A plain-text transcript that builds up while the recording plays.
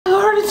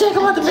to take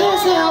him out the bed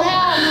out.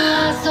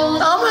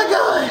 Oh my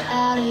God.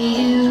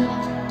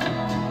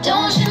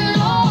 Don't you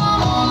know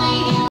only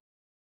you?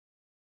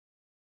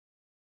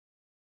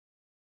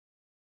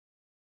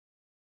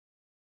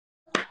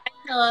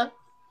 Hello.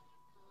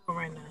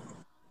 Right now.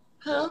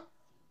 Huh?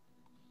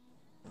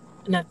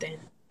 Nothing.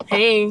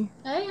 Hey.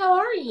 Hey, how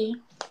are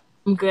you?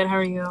 I'm good. How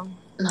are you?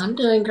 I'm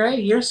doing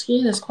great. Your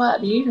skin is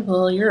quite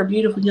beautiful. You're a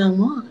beautiful young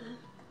woman.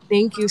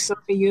 Thank you. So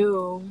are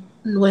you.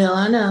 Well,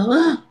 I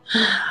know.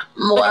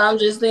 Well, I'm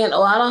just saying,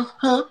 I don't,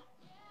 huh?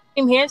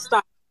 Same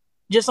hairstyle,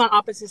 just on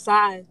opposite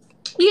sides.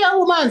 Yeah,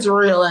 well, mine's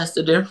real. That's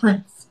the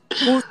difference.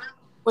 Who's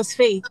was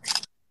fake?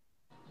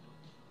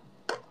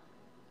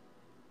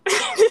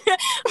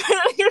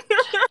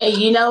 And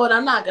you know what?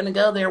 I'm not going to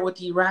go there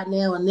with you right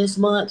now in this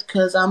month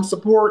because I'm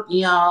supporting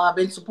y'all. I've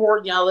been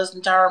supporting y'all this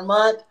entire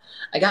month.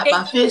 I got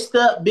my fist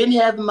up. Been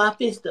having my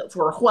fist up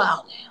for a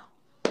while now.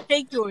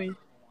 Shake yours.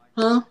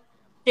 Huh?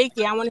 Shake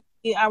it. I want to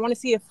see. I want to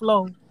see it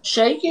flow.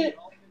 Shake it?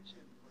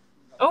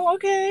 Oh,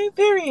 okay.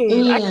 Period. I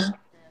Yeah. can't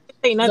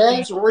say nothing.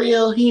 That's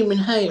real human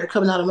hair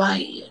coming out of my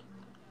head.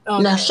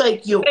 Okay. Now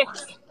shake yours.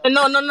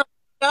 No.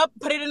 Up.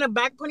 Put it in the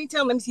back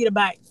ponytail. Let me see the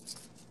back.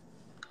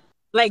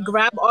 Like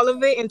grab all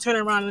of it and turn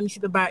it around. Let me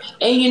see the back.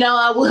 And you know,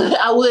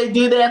 I would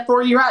do that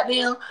for you right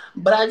now,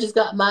 but I just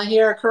got my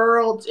hair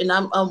curled and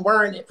I'm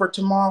wearing it for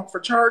tomorrow for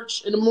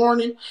church in the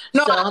morning.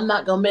 No, So I'm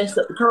not gonna mess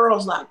up the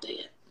curls like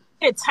that.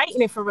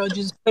 tighten it for real.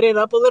 Just put it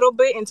up a little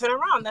bit and turn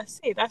around. That's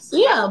it.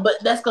 Yeah, but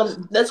that's gonna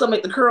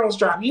make the curls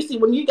drop. You see,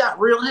 when you got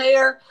real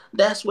hair,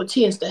 that's what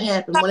tends to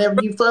happen.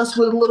 Whenever you fuss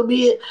with it a little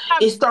bit,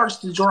 it starts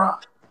to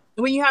drop.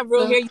 When you have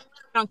real hair, you do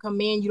it on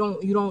command. You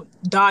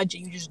don't dodge it.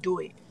 You just do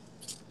it.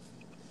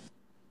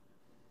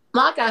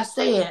 Like I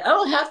said, I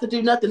don't have to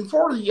do nothing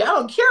for you. I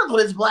don't care that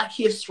it's Black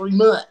History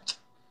Month.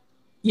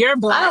 You're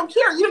black. I don't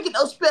care. You don't get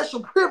no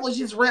special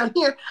privileges around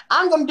here.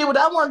 I'm gonna do what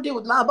I want to do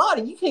with my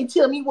body. You can't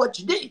tell me what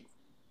you do.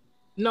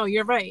 No,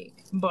 you're right.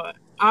 But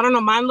I don't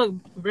know. Mine look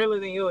realer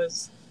than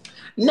yours.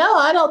 No,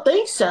 I don't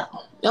think so.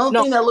 The only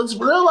thing that looks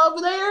real over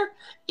there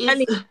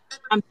is.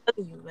 I'm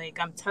telling you. Like,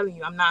 I'm telling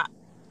you. I'm not.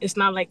 It's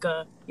not like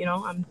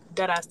I'm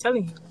dead ass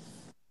telling you.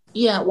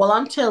 Yeah, well,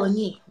 I'm telling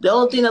you. The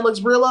only thing that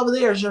looks real over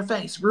there is your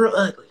face. Real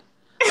ugly.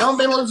 The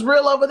only thing that looks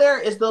real over there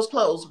is those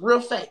clothes.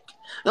 Real fake.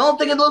 The only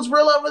thing that looks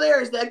real over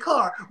there is that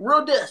car.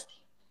 Real dusty.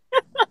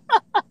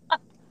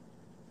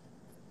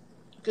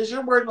 Because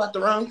you're worried about the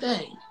wrong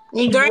thing.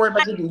 You need to be worried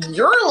about getting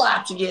your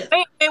life together.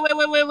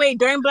 Wait.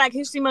 During Black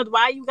History Month,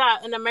 why you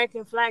got an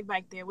American flag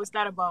back there? What's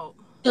that about?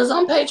 Because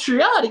I'm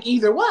patriotic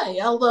either way.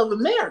 I love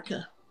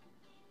America.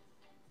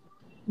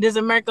 Does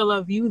America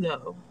love you,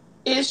 though?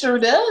 It sure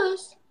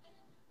does.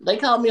 They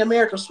call me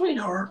America's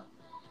sweetheart.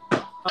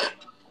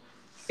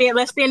 Yeah,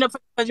 let's stand up for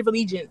the Pledge of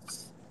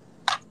Allegiance.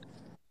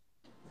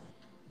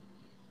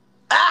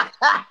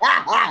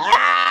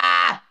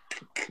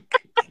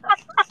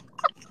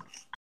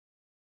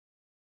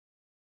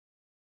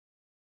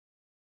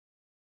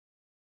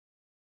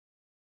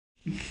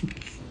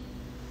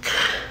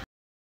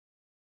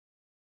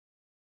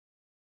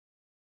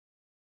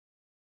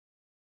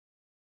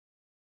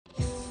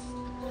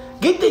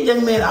 Get the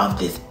young man off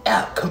this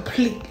app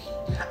completely.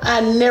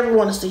 I never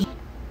want to see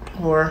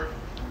whore.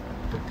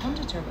 Come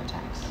to TurboTax.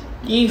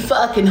 You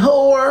fucking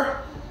whore.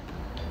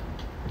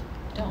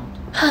 Don't.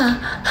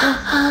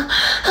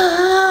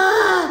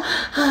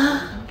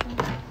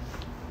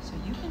 So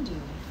you can do.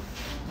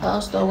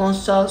 Fausto wants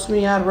to talk to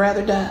me. I'd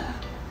rather die.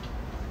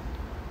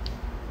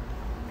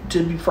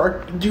 To be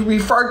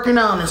fucking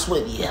honest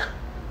with you.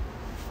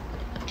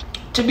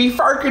 To be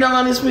fucking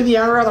honest with you,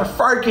 I'd rather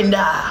fucking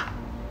die.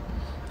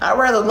 I'd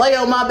rather lay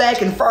on my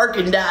back and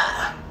fucking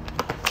die.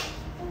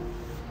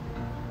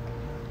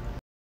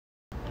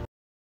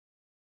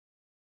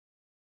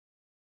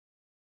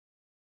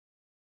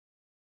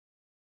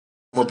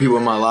 More people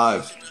in my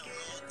life.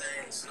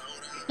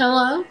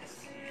 Hello?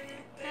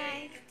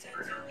 Hi.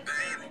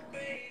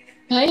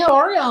 Hey, how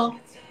are y'all?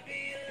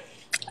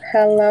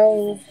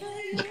 Hello.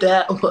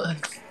 That was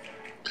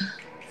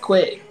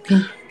quick.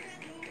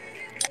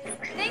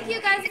 Thank you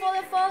guys for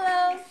the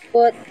follow.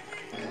 What?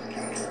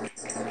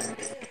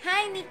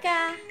 Hi,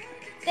 Nika.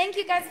 Thank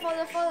you guys for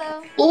the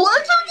follow.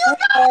 What are you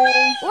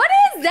doing? What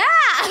is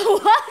that?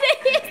 What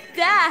is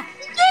that?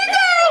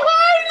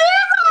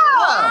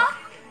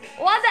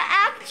 What the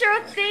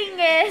actual thing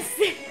is?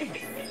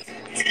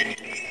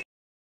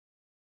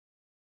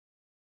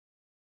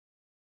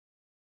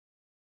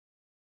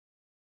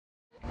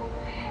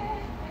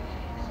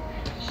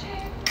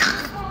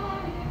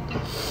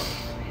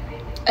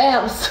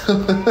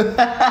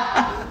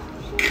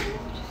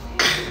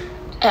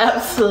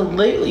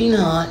 Absolutely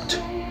not.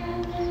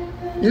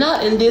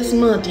 Not in this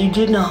month, you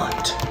did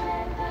not.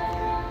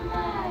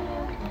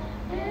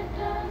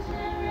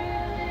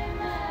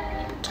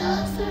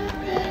 Doesn't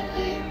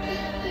really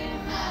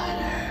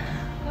matter.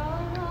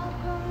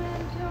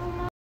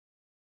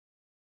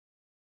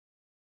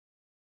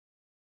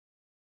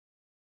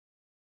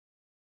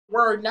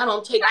 Word, and I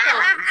don't take time.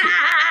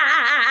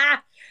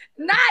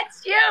 Not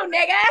you,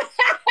 nigga.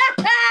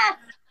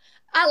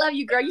 I love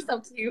you, girl. You so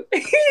cute.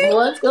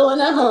 What's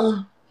going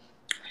on?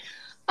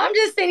 I'm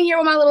just sitting here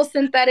with my little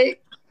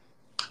synthetic.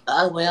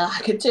 Oh, well,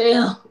 I can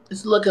tell.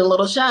 It's looking a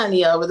little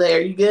shiny over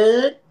there. You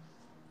good?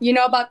 You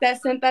know about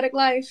that synthetic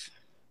life?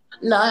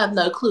 No, I have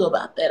no clue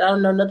about that. I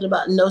don't know nothing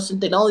about no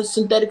synthetic. The only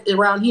synthetic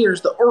around here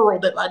is the Earl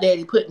that my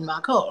daddy put in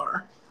my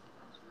car.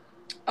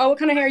 Oh, what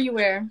kind of hair you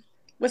wear?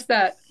 What's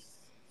that?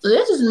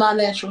 This is my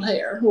natural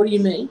hair. What do you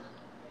mean?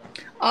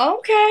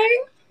 Okay.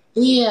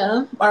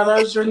 Yeah. Are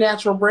those your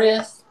natural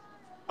breasts?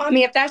 I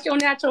mean, if that's your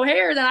natural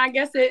hair, then I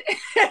guess it.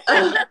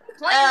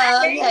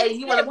 Okay,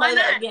 you want to play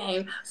that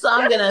game. So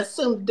I'm going to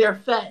assume they're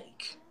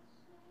fake.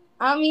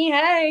 I mean,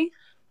 hey.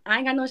 I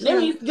ain't got no Let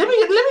me shit. get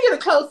a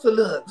closer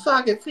look so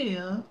I can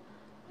tell.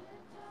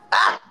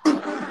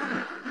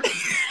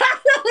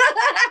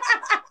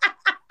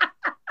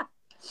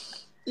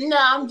 No,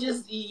 I'm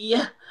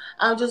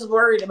just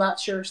worried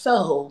about your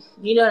soul.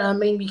 You know what I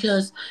mean?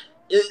 Because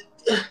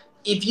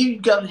if you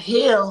go to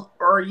hell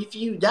or if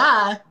you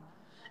die,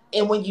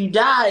 and when you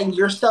die and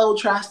your soul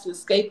tries to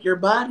escape your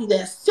body,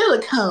 that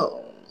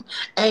silicone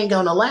ain't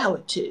gonna allow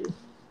it to.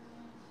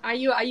 Are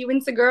you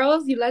into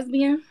girls? You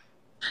lesbian?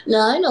 No,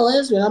 I ain't no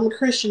lesbian. I'm a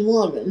Christian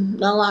woman.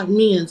 Not like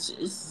men,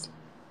 sis.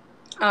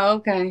 Oh,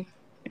 okay.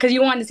 Because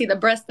you wanted to see the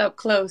breast up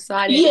close, so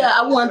I didn't. Yeah,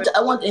 I want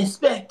to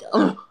inspect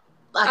them.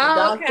 Like a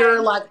doctor,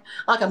 okay.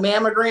 like a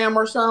mammogram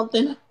or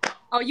something.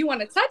 Oh, you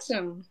want to touch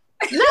them?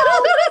 No,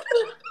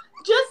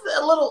 just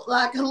a little,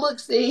 like a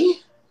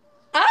look-see.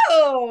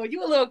 Oh,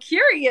 you a little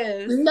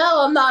curious.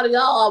 No, I'm not at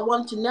all. I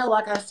want to know,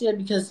 like I said,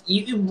 because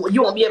you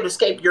won't be able to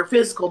escape your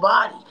physical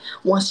body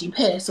once you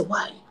pass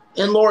away.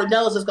 And Lord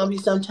knows it's going to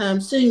be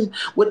sometime soon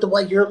with the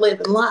way you're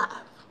living life.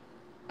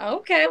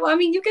 Okay, well, I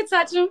mean, you can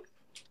touch them.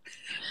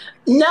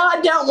 No,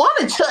 I don't want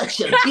to touch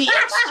him, bitch.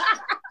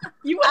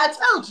 I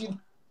told you.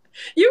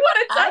 You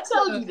want to touch I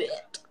told them. you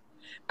that.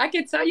 I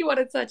can tell you want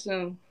to touch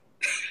them.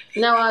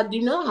 No, I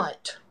do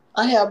not.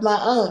 I have my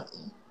own.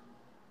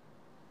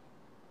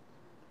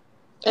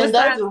 And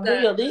those are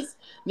real. This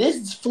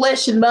is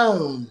flesh and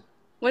bone.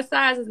 What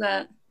size is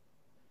that?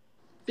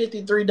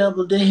 53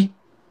 double D.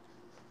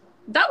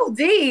 Double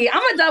D?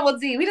 I'm a double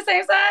D. We the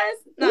same size?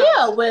 No.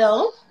 Yeah,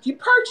 well, you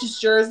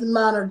purchased yours and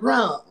mine are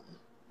grown.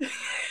 You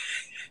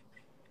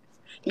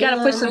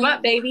gotta push them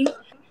up, baby.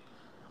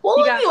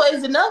 Well,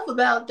 anyways, enough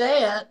about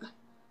that.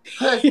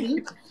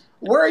 Husband,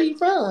 where are you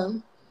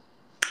from?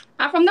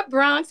 I'm from the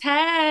Bronx.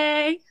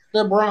 Hey.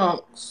 The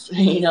Bronx.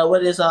 You know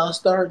what? It's all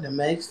starting to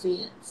make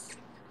sense.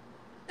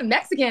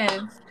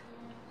 Mexicans.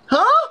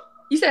 Huh?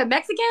 You said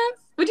Mexicans?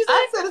 What'd you say?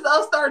 I said it's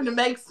all starting to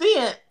make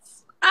sense.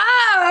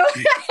 Oh.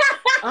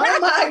 Oh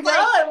my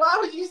God. Why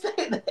would you say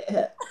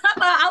that?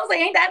 I was like,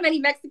 ain't that many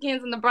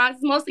Mexicans in the Bronx?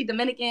 It's mostly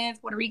Dominicans,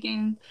 Puerto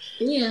Ricans.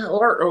 Yeah,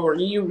 or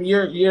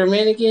you're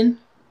Dominican?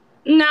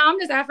 No, I'm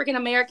just African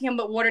American,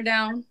 but watered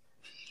down.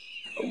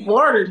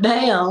 Watered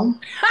down?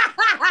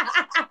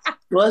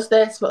 What's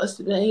that supposed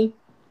to mean?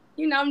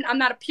 You know, I'm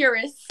not a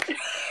purist.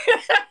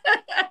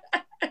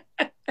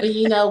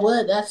 You know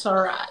what? That's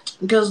all right.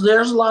 Because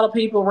there's a lot of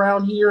people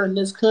around here in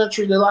this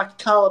country that like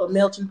to call it a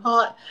melting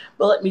pot.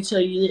 But let me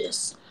tell you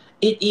this.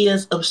 It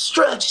is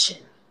obstruction.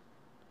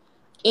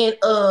 And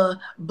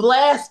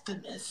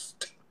blasphemous.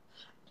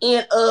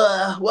 And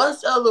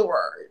what's the other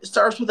word? It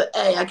starts with an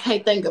A. I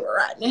can't think of it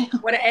right now.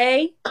 With an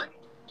A?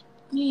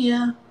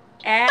 Yeah.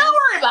 Ass? Don't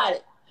worry about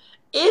it.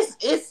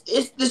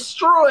 It's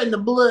destroying the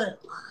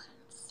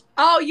bloodlines.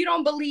 Oh, you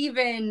don't believe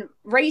in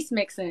race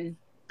mixing?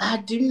 I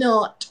do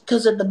not,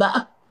 because of the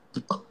Bible.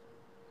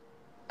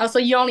 Oh, so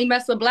you only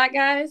mess with black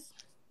guys?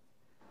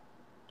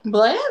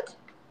 Black?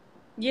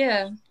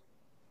 Yeah.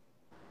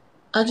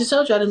 I just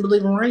told you I didn't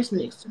believe in race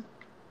mixing.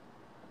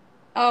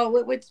 Oh,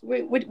 what's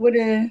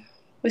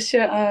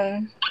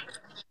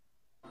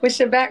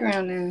your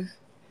background then?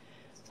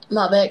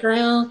 My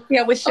background?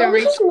 Yeah, what's your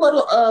race? Just a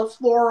little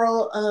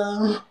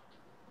floral.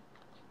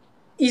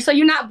 So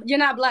you're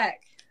not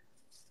black?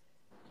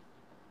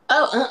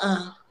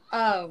 Oh,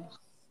 Oh,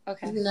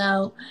 okay.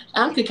 No,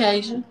 I'm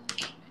Caucasian.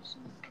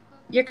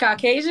 You're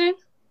Caucasian?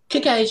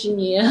 Caucasian,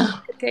 yeah.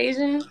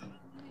 Caucasian?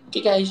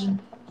 Caucasian.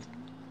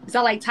 Is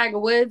that like Tiger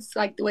Woods?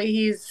 Like the way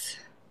he's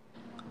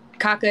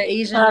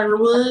Caucasian? Tiger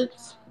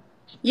Woods?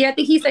 Yeah, I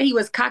think he said he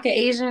was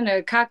Caucasian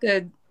or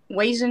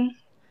Caucasian.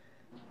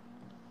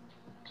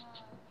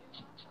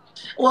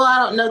 Well, I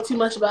don't know too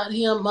much about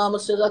him. Mama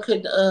says I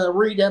could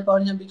read up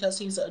on him because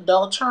he's an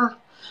adulterer.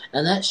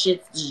 And that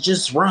shit's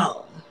just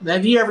wrong.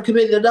 Have you ever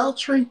committed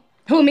adultery?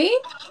 Who, me?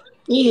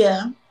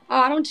 Yeah. Oh,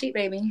 I don't cheat,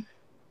 baby.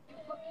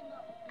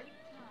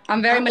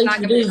 I'm very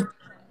monogamous.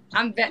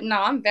 I'm very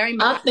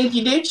monogamous. I think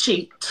you do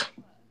cheat.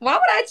 Why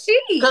would I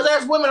cheat? Because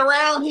there's women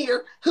around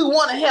here who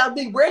want to have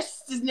big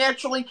breasts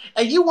naturally,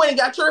 and you went and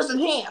got yours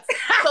enhanced.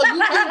 So you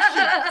do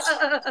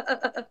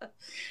cheat.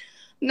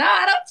 No,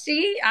 I don't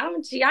cheat. I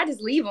don't cheat. I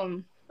just leave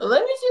them.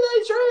 Let me see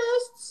those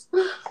breasts.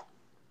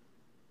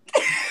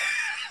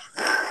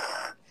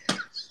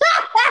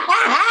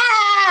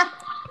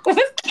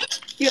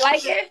 You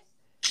like it?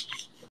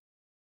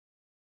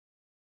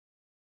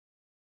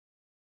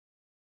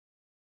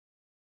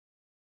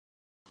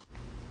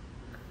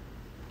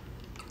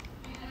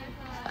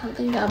 I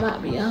think I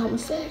might be a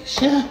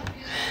homosexual.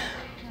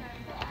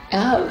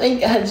 I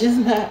think I just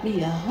might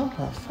be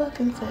a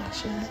fucking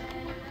section.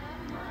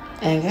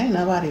 And ain't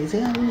nobody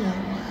tell me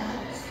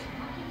otherwise.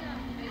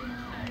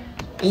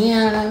 You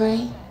know what I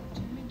mean?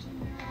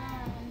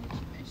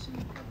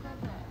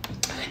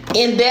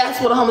 And that's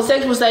what a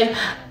homosexual say.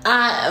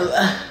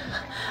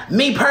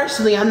 Me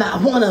personally, I'm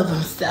not one of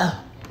them, so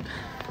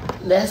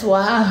that's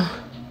why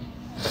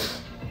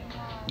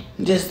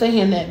I'm just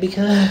saying that,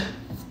 because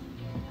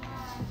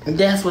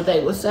that's what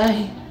they would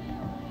say.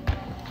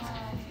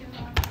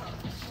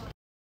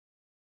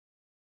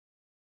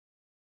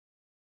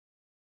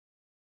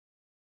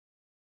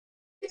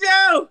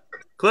 Joe!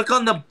 Click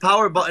on the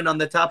power button on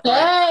the top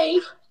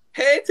right.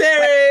 Hey, Hey,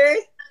 Terry!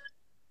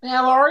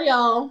 how are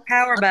y'all?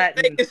 Power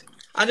button.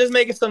 I'm just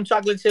making some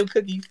chocolate chip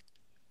cookies.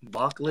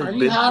 Are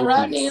you high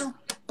right now?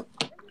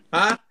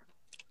 Huh?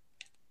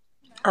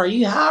 Are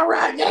you high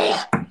right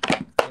now?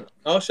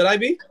 Oh, should I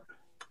be?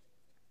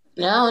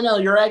 I don't know.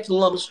 You're acting a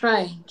little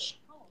strange.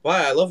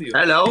 Why? I love you.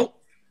 Hello?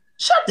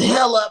 Shut the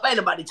hell up. Ain't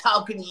nobody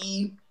talking to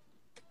you.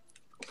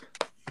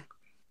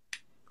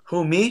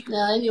 Who, me?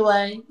 No,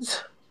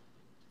 anyways.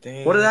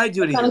 Damn. What did I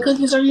do to What kind of you?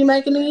 cookies are you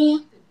making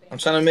again? I'm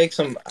trying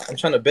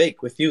to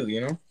bake with you,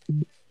 you know?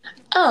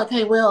 Oh,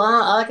 okay, well,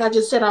 like I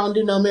just said, I don't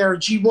do no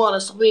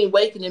marijuana, so we ain't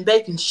waking and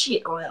baking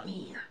shit around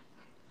here.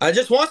 I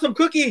just want some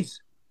cookies.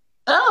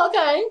 Oh,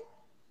 okay.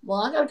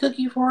 Well, I got a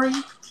cookie for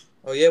you.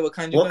 Oh, yeah? What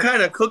kind? What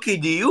kind of cookie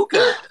do you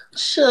got?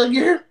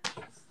 Sugar.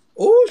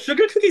 Oh,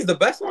 sugar cookies, the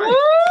best one.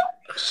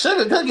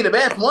 Sugar cookie, the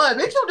best one.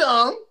 Bitch, you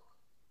dumb.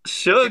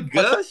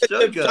 Sugar?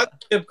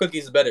 Chocolate chip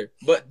cookies is better,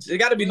 but it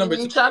got to be number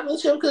 2. Chocolate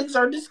chip cookies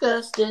are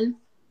disgusting.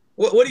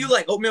 What do you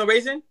like? Oatmeal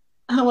raisin?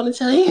 I want to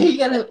tell you, you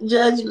gotta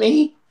judge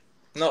me.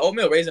 No,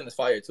 oatmeal raisin is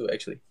fire too,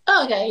 actually.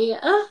 Okay,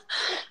 yeah.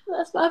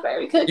 That's my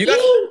favorite cookie. You got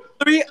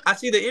 3? I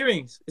see the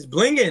earrings. It's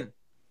blinging.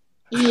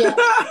 Yeah.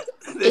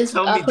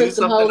 I put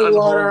some holy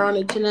water on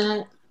it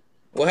tonight.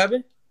 What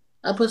happened?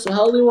 I put some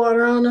holy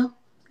water on them.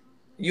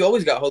 You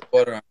always got holy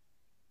water on.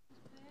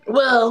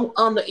 Well,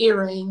 on the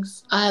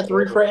earrings. I had to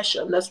refresh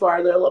them. That's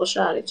why they're a little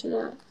shiny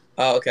tonight.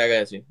 Oh, okay, I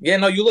got you. Yeah,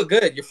 no, you look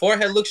good. Your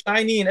forehead looks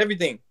shiny and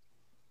everything.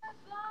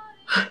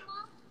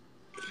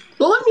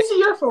 Well, let me see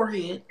your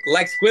forehead.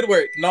 Like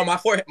Squidward. No, my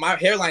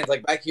hairline's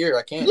like back here.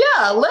 I can't.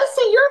 Yeah, let's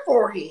see your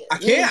forehead. I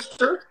can't.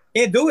 Sure.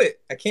 Can't do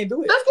it. I can't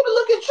do it. Let's get a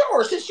look at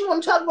yours. Since you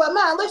want to talk about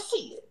mine, let's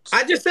see it.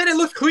 I just said it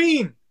looks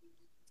clean.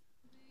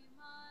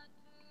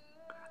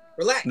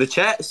 Relax. The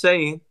chat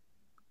saying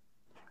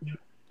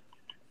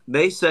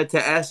they said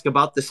to ask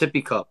about the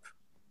sippy cup.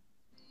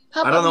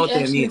 How I don't know about what we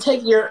they ask you mean. to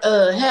take your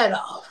hat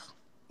off?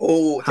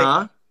 Oh,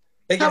 Huh?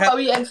 How about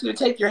we ask you to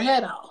take your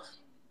hat off?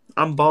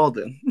 I'm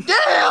balding.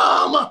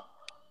 Damn!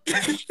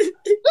 Damn!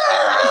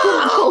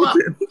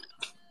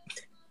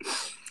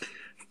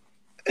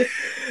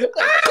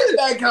 Get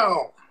back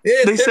home. Yeah,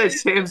 They Terry, said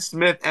Sam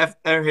Smith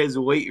after his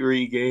weight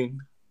regain.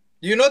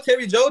 you know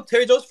Terry Joe?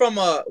 Terry Joe's from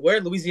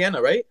where?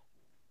 Louisiana, right?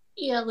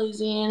 Yeah,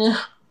 Louisiana.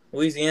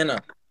 Louisiana.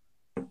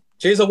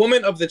 She's a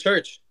woman of the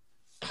church.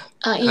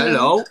 I am.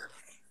 Hello?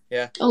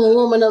 Yeah. I'm a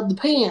woman of the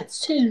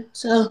pants too.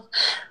 So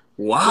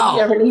Wow.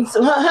 you ever need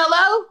some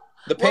hello?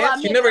 The Well, pants?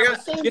 I She meant never I'm a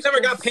got. She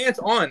never got seamstress. pants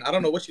on. I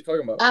don't know what she's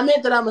talking about. I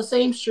meant that I'm a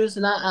seamstress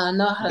and I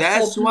know how to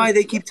That's sew why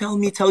they pants. keep telling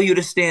me tell you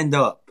to stand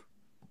up.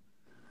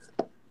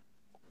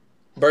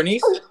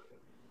 Bernice?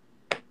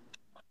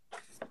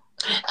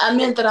 I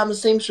meant that I'm a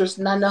seamstress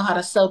and I know how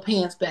to sew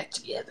pants back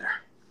together.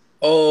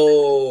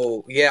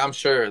 Oh, yeah, I'm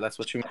sure that's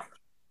what you meant.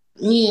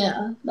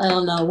 Yeah, I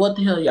don't know what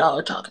the hell y'all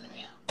are talking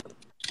about.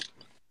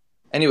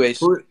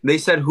 Anyways, They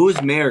said,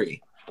 who's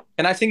Mary?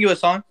 can I sing you a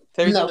song?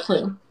 Terry, No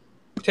clue.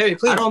 Terry,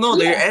 please. I don't know.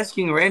 They're Yeah.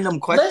 asking random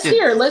questions.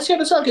 Let's hear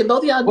the song. Can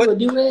both of y'all do a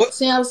duet?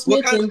 Sam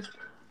Smith kind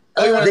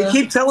and They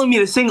keep telling me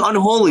to sing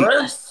Unholy.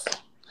 Russ.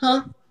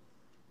 Huh?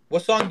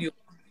 What song do you?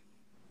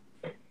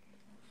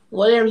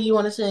 Whatever you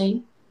want to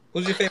sing.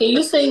 Who's your favorite? Can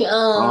you sing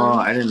Oh,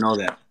 I didn't know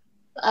that.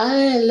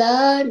 I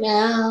love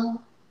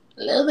now,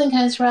 losing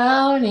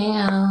control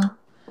now.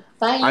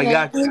 I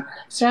got you.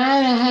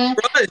 Trying to have.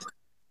 Run.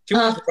 She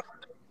wants to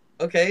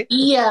run. Okay.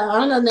 Yeah, I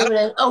don't know the name of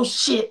that. Oh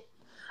shit.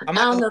 I'm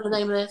I not, don't know the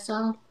name of that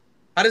song.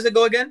 how does it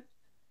go again?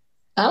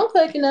 I don't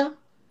fucking know.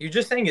 You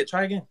just sang it.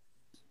 Try again.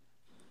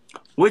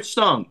 Which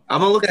song? I'm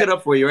going to look it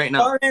up for you right now.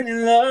 Falling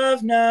in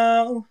love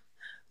now,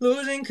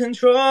 losing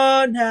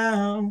control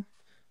now.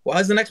 What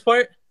is the next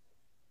part?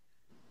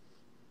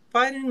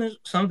 Fighting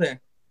something.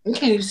 You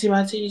can't even see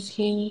my titties,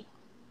 can you?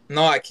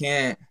 No, I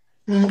can't.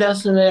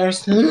 That's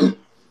embarrassing.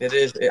 It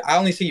is. I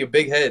only see your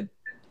big head.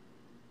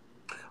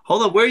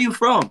 Hold up. Where are you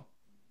from?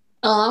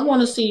 Oh, I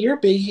want to see your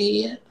big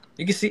head.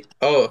 You can see.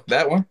 Oh,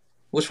 that one.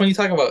 Which one you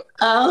talking about?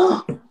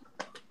 Oh,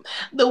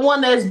 the one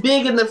that's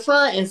big in the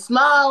front and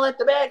small at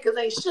the back, because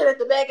ain't shit at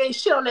the back, ain't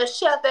shit on that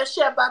shaft. That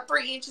shaft about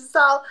 3 inches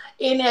tall,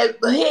 and that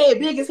head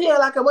big as hell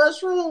like a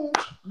mushroom.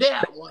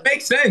 That one.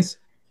 Makes sense.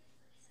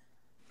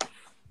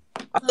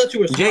 I thought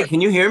you were smart. Jake,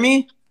 can you hear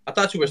me? I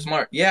thought you were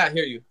smart. Yeah, I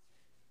hear you.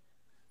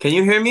 Can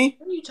you hear me?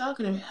 What are you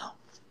talking about?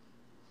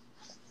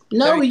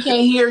 No, we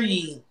can't hear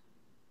you.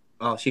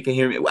 Oh, she can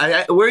hear me.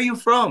 Where are you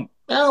from?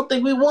 I don't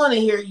think we want to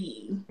hear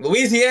you.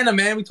 Louisiana,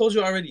 man. We told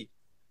you already.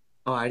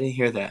 Oh, I didn't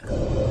hear that.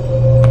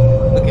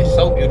 Look, it's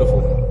so beautiful.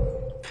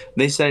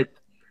 They said.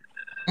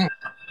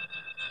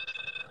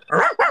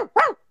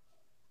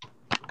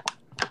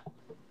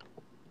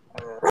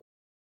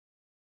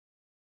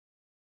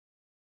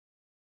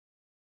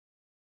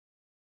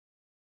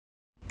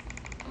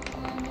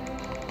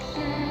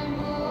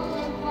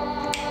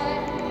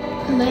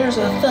 And there's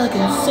a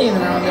fucking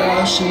sinner on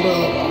the Ocean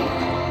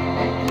Boulevard.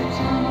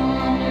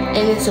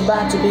 And it's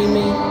about to be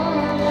me.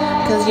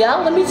 Cause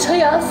y'all, let me tell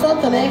y'all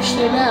something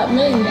extra about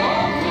me.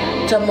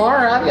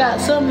 Tomorrow I've got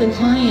something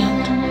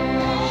planned.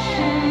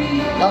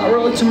 Not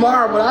really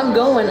tomorrow, but I'm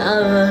going,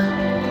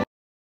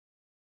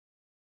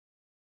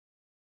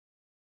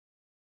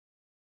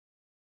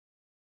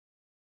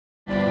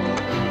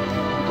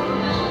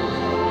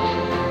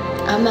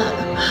 I'm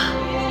not.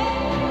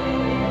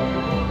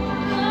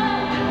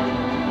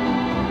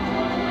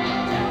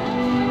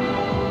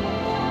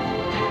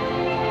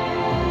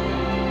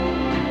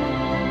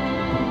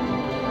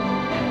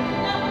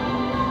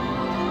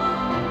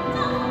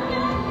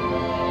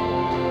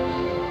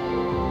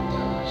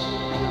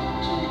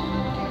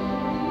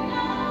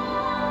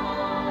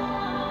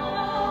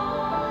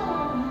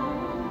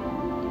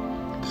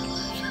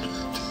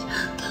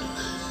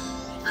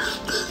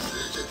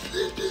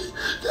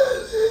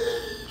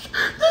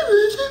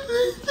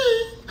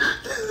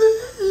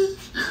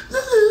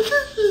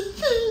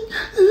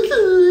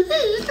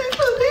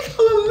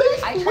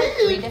 I tried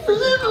 3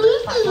 different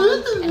e-commerce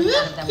platforms and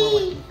none of them were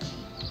working.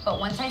 But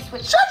once I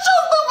switched, Shut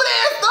your stupid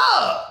ass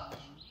up!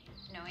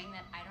 knowing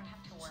that I don't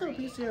have to So worry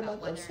busy about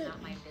about whether that or not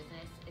shit. my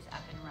business is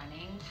up and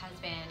running has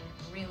been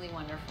really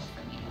wonderful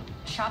for me.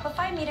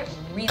 Shopify made it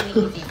really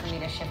easy for me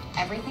to shift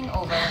everything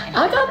over. And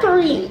I got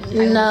 3.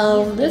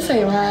 No, this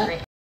ain't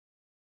right.